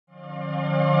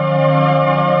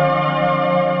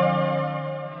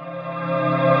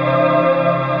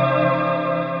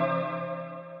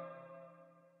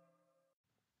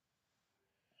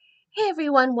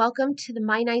everyone. Welcome to the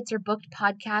My Nights Are Booked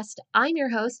podcast. I'm your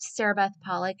host, Sarah Beth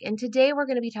Pollock, and today we're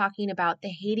going to be talking about the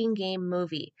Hating Game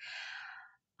movie.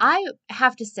 I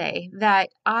have to say that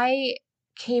I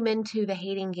came into the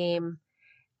Hating Game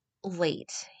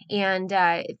late, and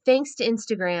thanks to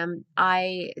Instagram,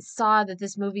 I saw that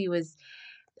this movie was.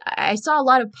 I saw a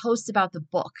lot of posts about the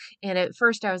book, and at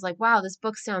first I was like, "Wow, this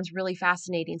book sounds really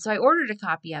fascinating." So I ordered a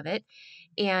copy of it,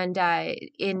 and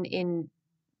in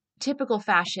typical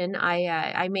fashion,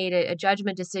 I made a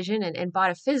judgment decision and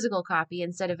bought a physical copy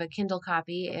instead of a Kindle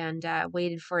copy and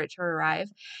waited for it to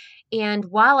arrive. And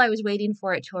while I was waiting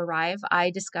for it to arrive, I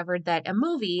discovered that a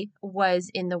movie was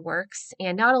in the works.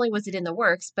 And not only was it in the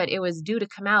works, but it was due to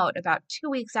come out about 2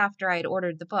 weeks after I had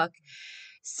ordered the book.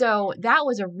 So that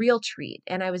was a real treat.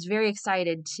 And I was very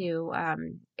excited to,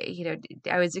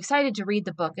 I was excited to read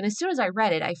the book. And as soon as I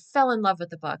read it, I fell in love with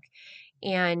the book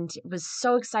and was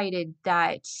so excited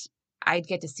that I'd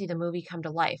get to see the movie come to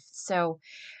life. So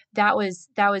that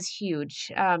was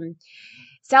huge.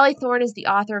 Sally Thorne is the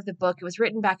author of the book. It was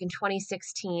written back in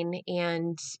 2016,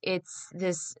 and it's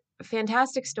this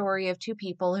fantastic story of two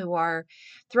people who are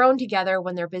thrown together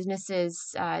when their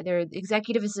businesses, they're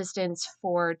executive assistants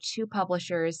for two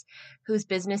publishers whose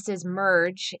businesses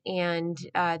merge, and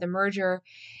the merger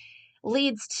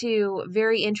leads to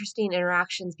very interesting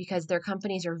interactions because their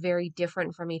companies are very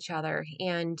different from each other.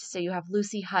 And so you have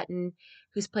Lucy Hutton,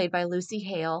 who's played by Lucy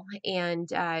Hale, and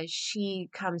she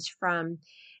comes from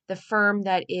the firm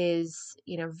that is,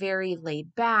 very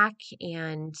laid back,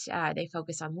 and they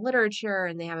focus on literature,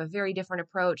 and they have a very different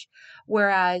approach.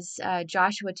 Whereas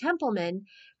Joshua Templeman,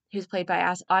 who's played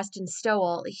by Austin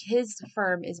Stowell, his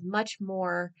firm is much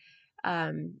more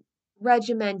um,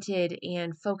 regimented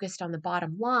and focused on the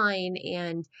bottom line.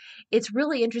 And it's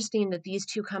really interesting that these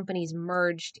two companies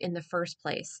merged in the first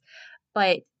place.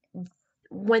 But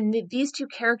when these two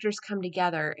characters come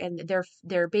together, and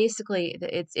they're basically,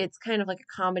 it's kind of like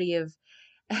a comedy of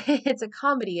it's a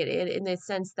comedy in the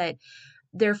sense that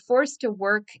they're forced to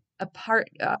work apart,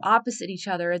 opposite each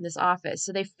other in this office.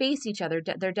 So they face each other.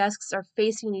 Their desks are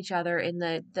facing each other in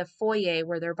the foyer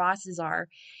where their bosses are,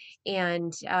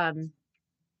 and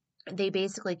they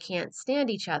basically can't stand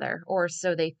each other, or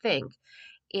so they think.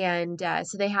 And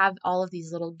so they have all of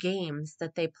these little games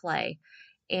that they play.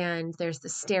 And there's the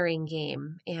staring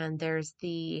game, and there's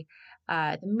the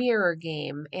mirror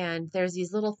game, and there's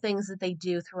these little things that they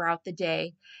do throughout the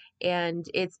day. And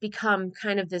it's become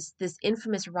kind of this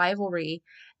infamous rivalry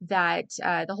that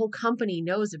the whole company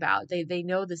knows about. They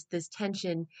know this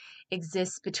tension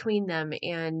exists between them,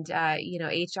 and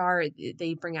HR,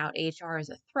 they bring out HR as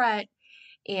a threat.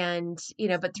 And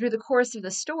but through the course of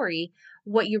the story,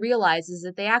 what you realize is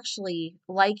that they actually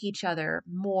like each other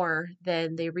more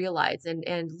than they realize.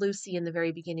 And Lucy, in the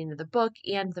very beginning of the book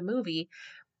and the movie,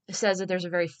 says that there's a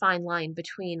very fine line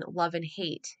between love and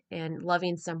hate, and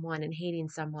loving someone and hating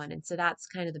someone. And so that's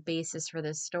kind of the basis for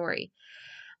this story.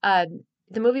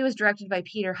 The movie was directed by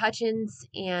Peter Hutchins,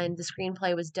 and the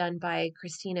screenplay was done by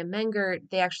Christina Menger.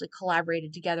 They actually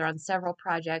collaborated together on several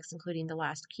projects, including The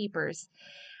Last Keepers.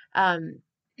 um,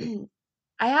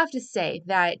 I have to say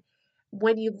that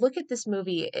when you look at this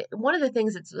movie, one of the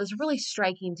things that's really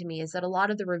striking to me is that a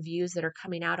lot of the reviews that are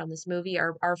coming out on this movie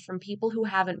are from people who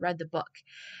haven't read the book.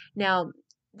 Now,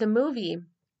 the movie,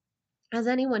 as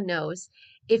anyone knows,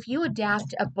 if you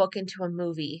adapt a book into a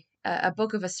movie, a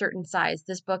book of a certain size,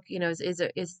 this book,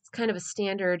 is kind of a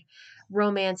standard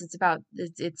romance.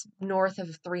 It's north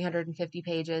of 350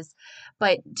 pages,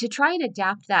 but to try and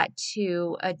adapt that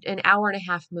to an hour and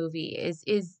a half movie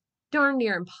is darn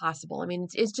near impossible. I mean,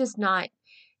 it's just not.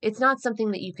 It's not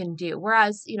something that you can do.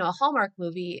 Whereas, a Hallmark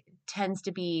movie tends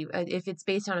to be, if it's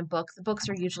based on a book, the books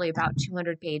are usually about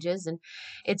 200 pages, and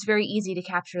it's very easy to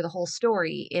capture the whole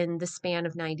story in the span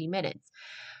of 90 minutes.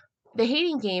 The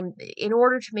Hating Game, in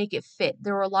order to make it fit,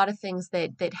 there were a lot of things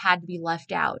that had to be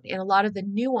left out, and a lot of the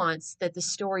nuance that the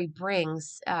story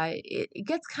brings, it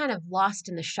gets kind of lost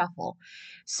in the shuffle.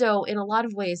 So, in a lot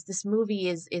of ways, this movie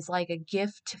is like a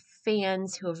gift to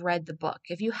fans who have read the book.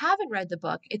 If you haven't read the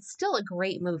book, it's still a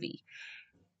great movie.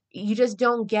 You just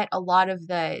don't get a lot of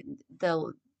the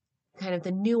kind of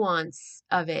the nuance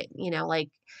of it, like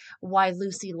why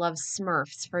Lucy loves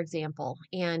Smurfs, for example,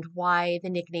 and why the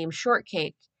nickname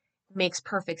Shortcake makes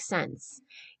perfect sense,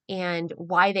 and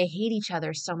why they hate each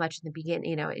other so much in the begin,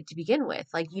 to begin with.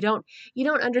 Like you don't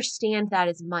understand that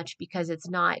as much because it's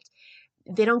not,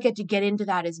 they don't get into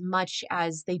that as much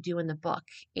as they do in the book.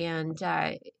 And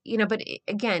but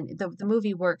again, the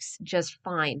movie works just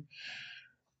fine.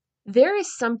 There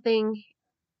is something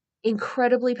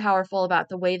incredibly powerful about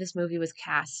the way this movie was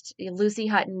cast. Lucy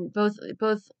Hutton, both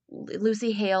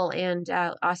Lucy Hale and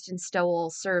Austin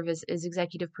Stowell serve as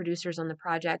executive producers on the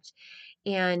project.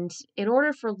 And in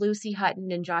order for Lucy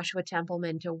Hutton and Joshua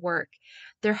Templeman to work,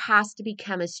 there has to be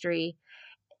chemistry.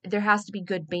 There has to be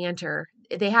good banter.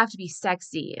 They have to be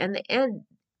sexy. And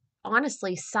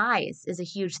honestly, size is a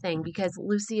huge thing because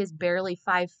Lucy is barely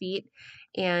 5 feet,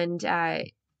 and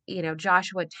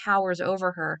Joshua towers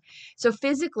over her. So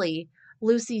physically,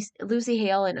 Lucy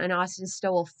Hale and Austin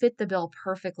Stowell fit the bill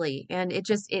perfectly, and it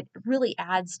really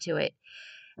adds to it.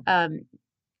 Um,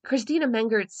 Christina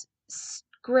Mengert's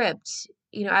script,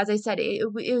 as I said,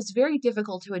 it was very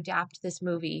difficult to adapt this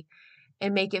movie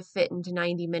and make it fit into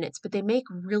 90 minutes, but they make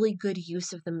really good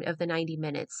use of the 90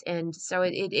 minutes. And so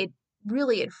it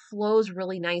really, it flows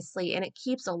really nicely, and it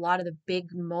keeps a lot of the big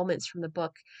moments from the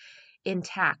book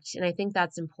intact. And I think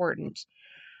that's important.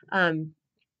 Um,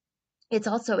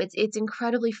 it's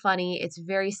incredibly funny. It's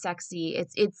very sexy.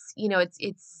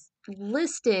 It's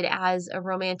listed as a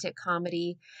romantic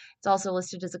comedy. It's also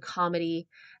listed as a comedy.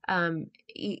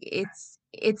 It's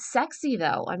sexy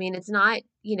though. I mean, it's not,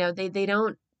 they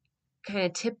don't kind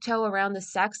of tiptoe around the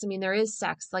sex. I mean, there is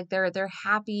sex. Like they're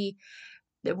happy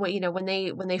that when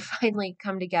they finally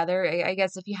come together. I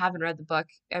guess if you haven't read the book,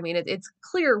 I mean, it's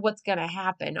clear what's going to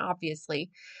happen, obviously.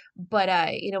 But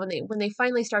when they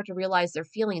finally start to realize their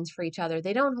feelings for each other,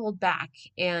 they don't hold back,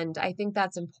 and I think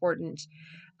that's important.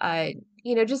 Uh,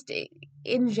 just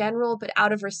in general, but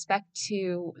out of respect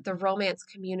to the romance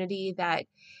community, that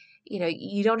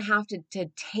you don't have to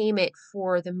tame it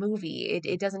for the movie.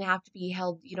 It doesn't have to be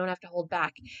held. You don't have to hold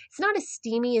back. It's not as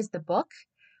steamy as the book,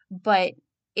 but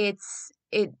it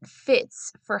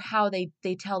fits for how they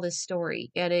tell this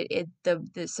story, and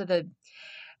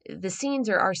the scenes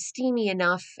are steamy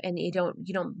enough, and you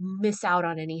don't miss out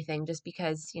on anything just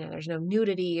because there's no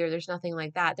nudity or there's nothing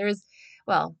like that. There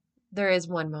is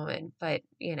one moment, but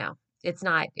it's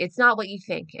not what you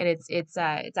think, and it's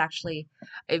actually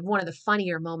one of the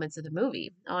funnier moments of the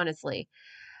movie, honestly.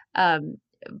 um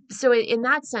so in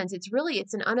that sense,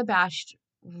 it's an unabashed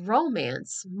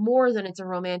romance more than it's a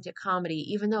romantic comedy,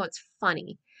 even though it's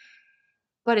funny.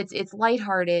 But it's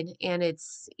lighthearted, and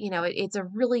it's a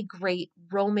really great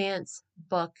romance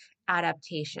book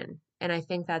adaptation, and I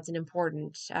think that's an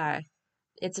important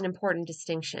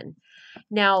distinction.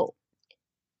 Now,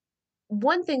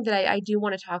 one thing that I do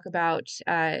want to talk about,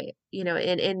 and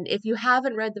if you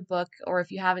haven't read the book or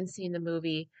if you haven't seen the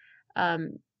movie,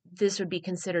 um, this would be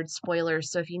considered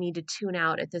spoilers. So if you need to tune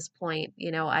out at this point,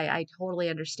 I totally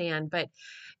understand. But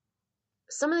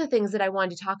some of the things that I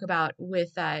wanted to talk about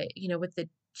with the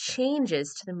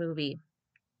changes to the movie,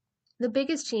 the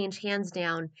biggest change, hands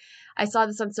down, I saw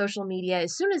this on social media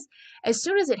as soon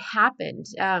as it happened.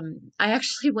 I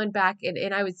actually went back,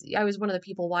 and I was one of the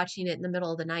people watching it in the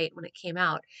middle of the night when it came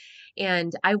out.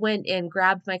 And I went and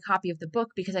grabbed my copy of the book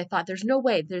because I thought, there's no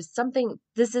way, this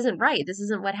isn't right, this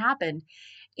isn't what happened.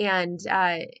 And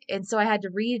so I had to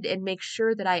read and make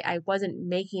sure that I wasn't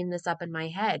making this up in my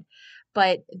head.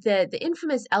 But the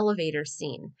infamous elevator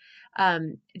scene,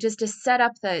 just to set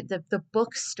up the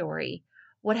book story.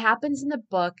 What happens in the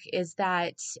book is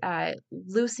that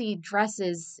Lucy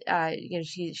dresses,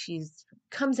 she's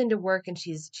comes into work, and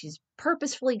she's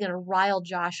purposefully going to rile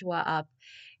Joshua up,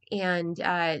 and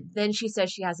then she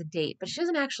says she has a date, but she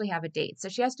doesn't actually have a date. So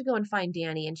she has to go and find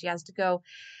Danny, and she has to go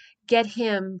get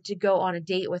him to go on a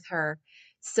date with her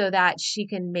so that she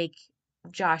can make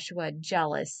Joshua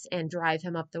jealous and drive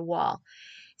him up the wall.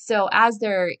 So as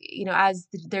their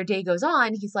day goes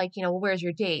on, he's like, well, where's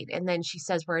your date? And then she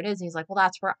says where it is, and he's like, well,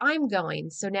 that's where I'm going.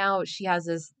 So now she has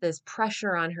this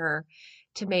pressure on her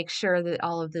to make sure that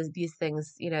all of these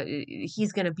things,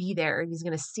 he's going to be there and he's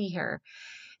going to see her.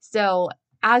 So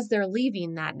as they're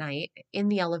leaving that night in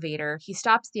the elevator, he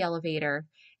stops the elevator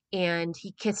and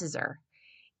he kisses her.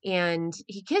 And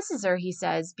he kisses her, he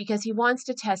says, because he wants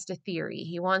to test a theory.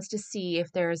 He wants to see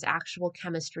if there's actual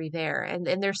chemistry there. And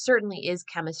there certainly is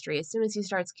chemistry. As soon as he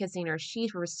starts kissing her, she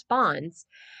responds,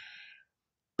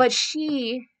 but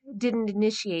she didn't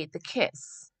initiate the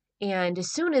kiss. And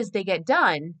as soon as they get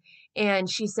done, and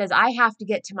she says, I have to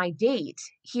get to my date,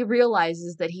 he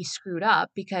realizes that he screwed up,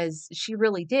 because she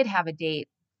really did have a date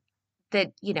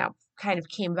that, kind of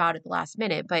came about at the last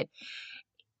minute. But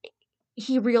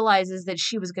he realizes that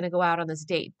she was going to go out on this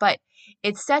date. But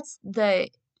it sets the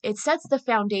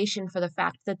foundation for the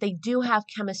fact that they do have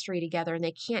chemistry together, and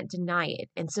they can't deny it.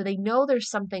 And so they know there's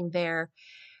something there,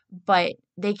 but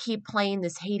they keep playing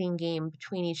this hating game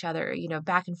between each other,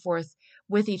 back and forth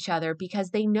with each other, because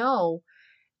they know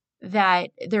that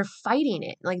they're fighting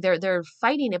it. Like they're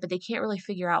fighting it, but they can't really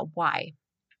figure out why.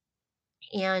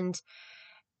 And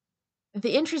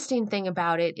the interesting thing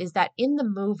about it is that in the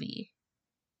movie,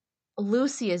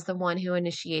 Lucy is the one who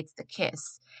initiates the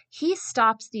kiss. He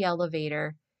stops the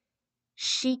elevator,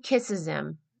 she kisses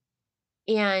him,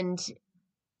 and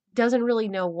doesn't really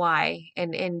know why,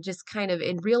 and just kind of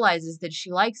and realizes that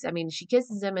she likes, I mean, she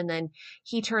kisses him, and then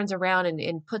he turns around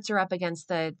and puts her up against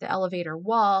the elevator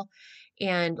wall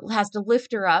and has to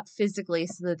lift her up physically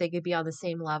so that they could be on the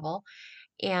same level.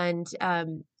 And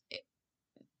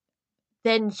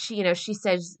then she, she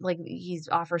says, like, he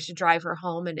offers to drive her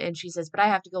home, and she says, but I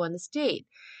have to go on this date.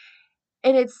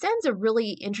 And it sends a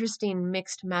really interesting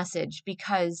mixed message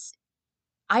because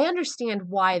I understand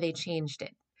why they changed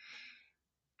it.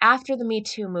 After the Me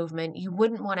Too movement, you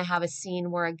wouldn't want to have a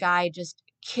scene where a guy just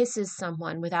kisses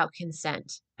someone without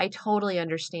consent. I totally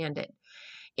understand it.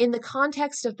 In the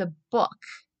context of the book,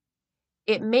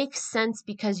 it makes sense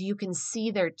because you can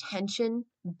see their tension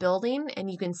building,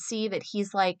 and you can see that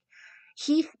he's like,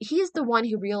 he's the one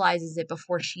who realizes it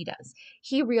before she does.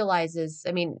 He realizes,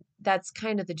 I mean, that's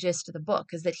kind of the gist of the book,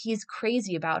 is that he's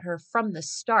crazy about her from the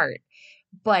start,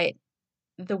 but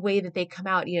the way that they come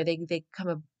out, they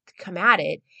come at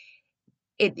it,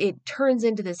 it turns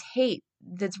into this hate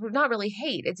that's not really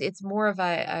hate. It's more of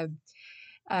a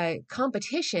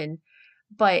competition,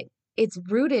 but it's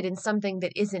rooted in something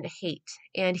that isn't hate.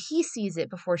 And he sees it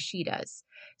before she does.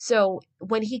 So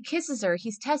when he kisses her,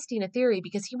 he's testing a theory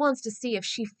because he wants to see if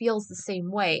she feels the same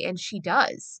way. And she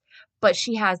does. But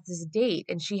she has this date,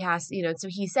 and she has, so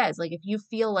he says, like, if you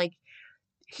feel like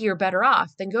you're better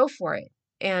off, then go for it.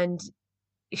 And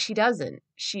she doesn't.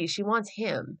 She wants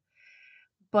him.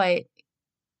 But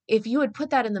if you would put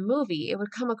that in the movie, it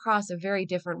would come across a very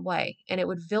different way, and it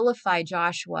would vilify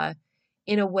Joshua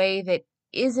in a way that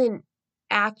isn't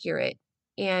accurate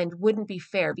and wouldn't be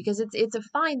fair, because it's a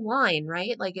fine line,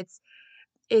 right? Like,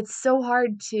 it's so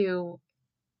hard to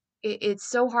it's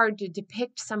so hard to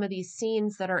depict some of these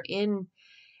scenes that are in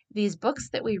these books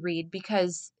that we read,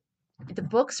 because the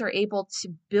books are able to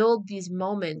build these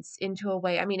moments into a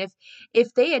way. I mean,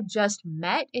 if they had just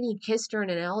met and he kissed her in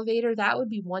an elevator, that would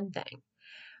be one thing.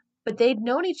 But they'd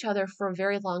known each other for a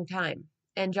very long time.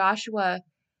 And Joshua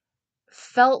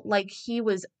felt like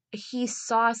he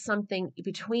saw something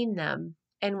between them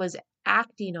and was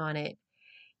acting on it.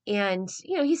 And,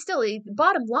 he's still,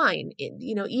 bottom line,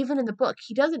 even in the book,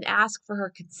 he doesn't ask for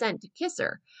her consent to kiss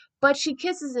her, but she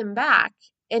kisses him back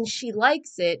and she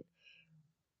likes it,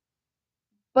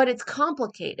 but it's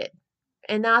complicated.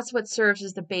 And that's what serves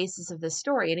as the basis of the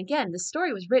story. And again, the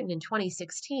story was written in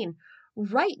 2016,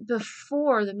 right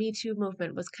before the Me Too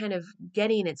movement was kind of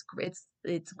getting its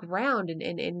ground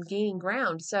and gaining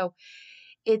ground. So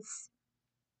it's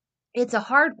it's a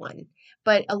hard one.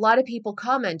 But a lot of people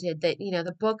commented that,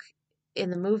 the book in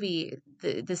the movie,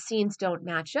 the scenes don't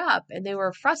match up, and they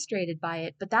were frustrated by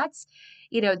it. But that's,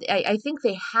 I think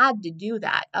they had to do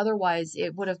that. Otherwise,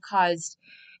 it would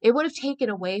have taken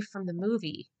away from the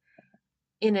movie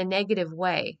in a negative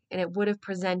way, and it would have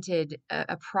presented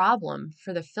a problem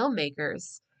for the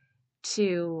filmmakers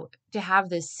to have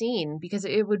this scene, because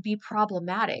it would be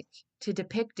problematic to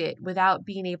depict it without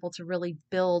being able to really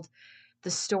build the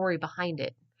story behind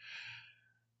it.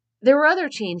 There were other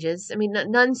changes. I mean,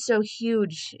 none so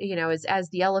huge, as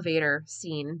the elevator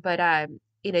scene, but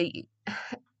you know,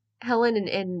 Helen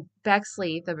and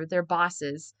Bexley, their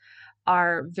bosses,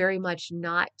 are very much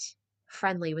not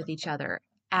friendly with each other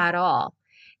at all.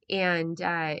 And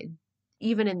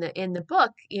even in the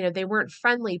book, they weren't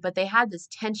friendly, but they had this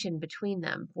tension between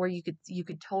them where you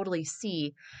could totally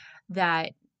see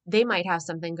that they might have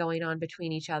something going on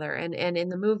between each other. And in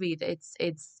the movie,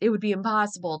 it would be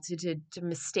impossible to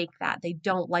mistake that. They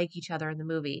don't like each other in the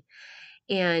movie.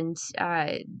 And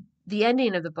the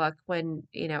ending of the book, when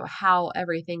how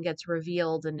everything gets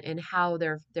revealed, and how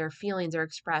their feelings are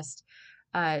expressed,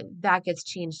 that gets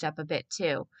changed up a bit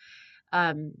too.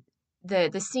 Um,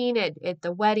 the scene at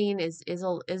the wedding is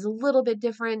a little bit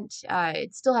different.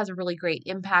 It still has a really great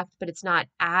impact, but it's not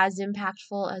as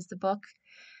impactful as the book.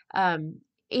 Um,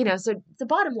 so the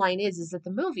bottom line is that the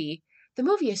movie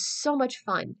is so much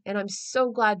fun, and I'm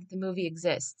so glad that the movie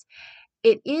exists.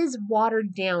 It is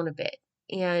watered down a bit,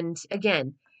 and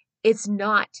again, it's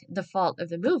not the fault of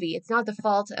the movie. It's not the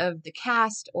fault of the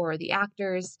cast or the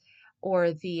actors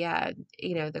or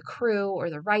the crew or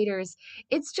the writers.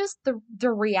 It's just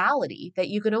the reality that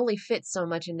you can only fit so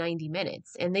much in 90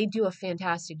 minutes, and they do a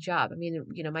fantastic job. I mean,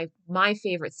 my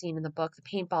favorite scene in the book, the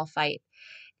paintball fight,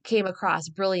 came across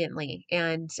brilliantly.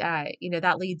 And,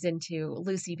 that leads into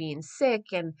Lucy being sick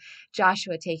and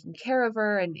Joshua taking care of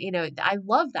her. And, I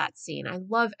love that scene. I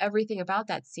love everything about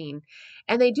that scene.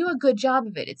 And they do a good job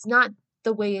of it. It's not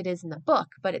the way it is in the book,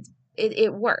 but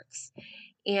it works.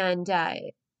 And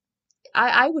I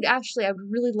would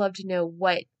really love to know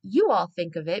what you all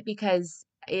think of it, because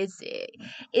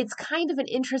it's kind of an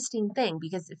interesting thing,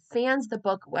 because fans of the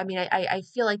book, I mean, I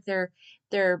feel like they're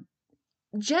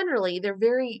generally they're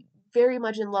very, very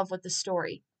much in love with the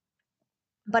story.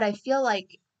 But I feel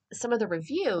like some of the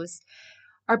reviews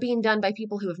are being done by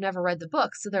people who have never read the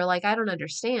book. So they're like, I don't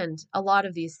understand a lot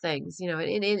of these things, and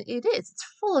it is, it's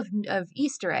full of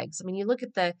Easter eggs. I mean, you look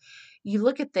at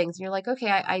things and you're like,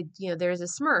 okay, there's a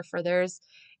Smurf, or there's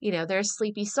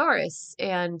Sleepy Saurus,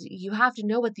 and you have to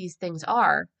know what these things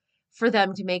are for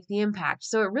them to make the impact.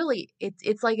 So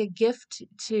it's like a gift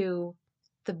to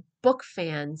the book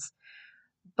fans,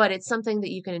 but it's something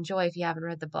that you can enjoy if you haven't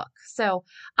read the book. So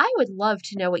I would love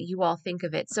to know what you all think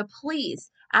of it. So please,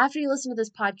 after you listen to this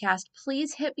podcast,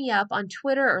 please hit me up on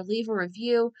Twitter, or leave a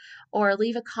review, or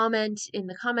leave a comment in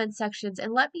the comment sections,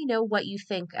 and let me know what you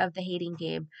think of The Hating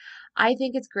Game. I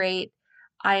think it's great.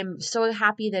 I'm so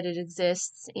happy that it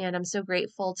exists, and I'm so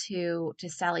grateful to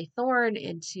Sally Thorne,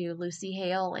 and to Lucy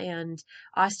Hale, and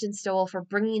Austin Stowell for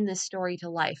bringing this story to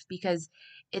life, because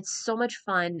it's so much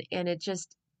fun, and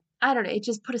I don't know, it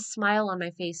just put a smile on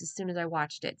my face as soon as I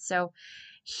watched it. So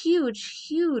huge,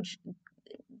 huge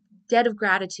debt of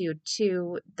gratitude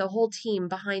to the whole team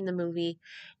behind the movie.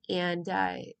 And,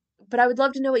 but I would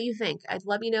love to know what you think. I'd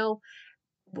love you know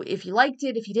if you liked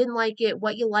it, if you didn't like it,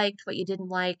 what you liked, what you didn't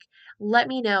like. Let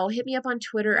me know. Hit me up on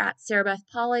Twitter at Sarah Beth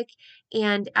Pollock.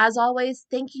 And as always,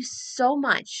 thank you so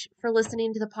much for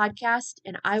listening to the podcast,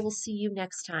 and I will see you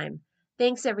next time.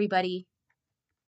 Thanks, everybody.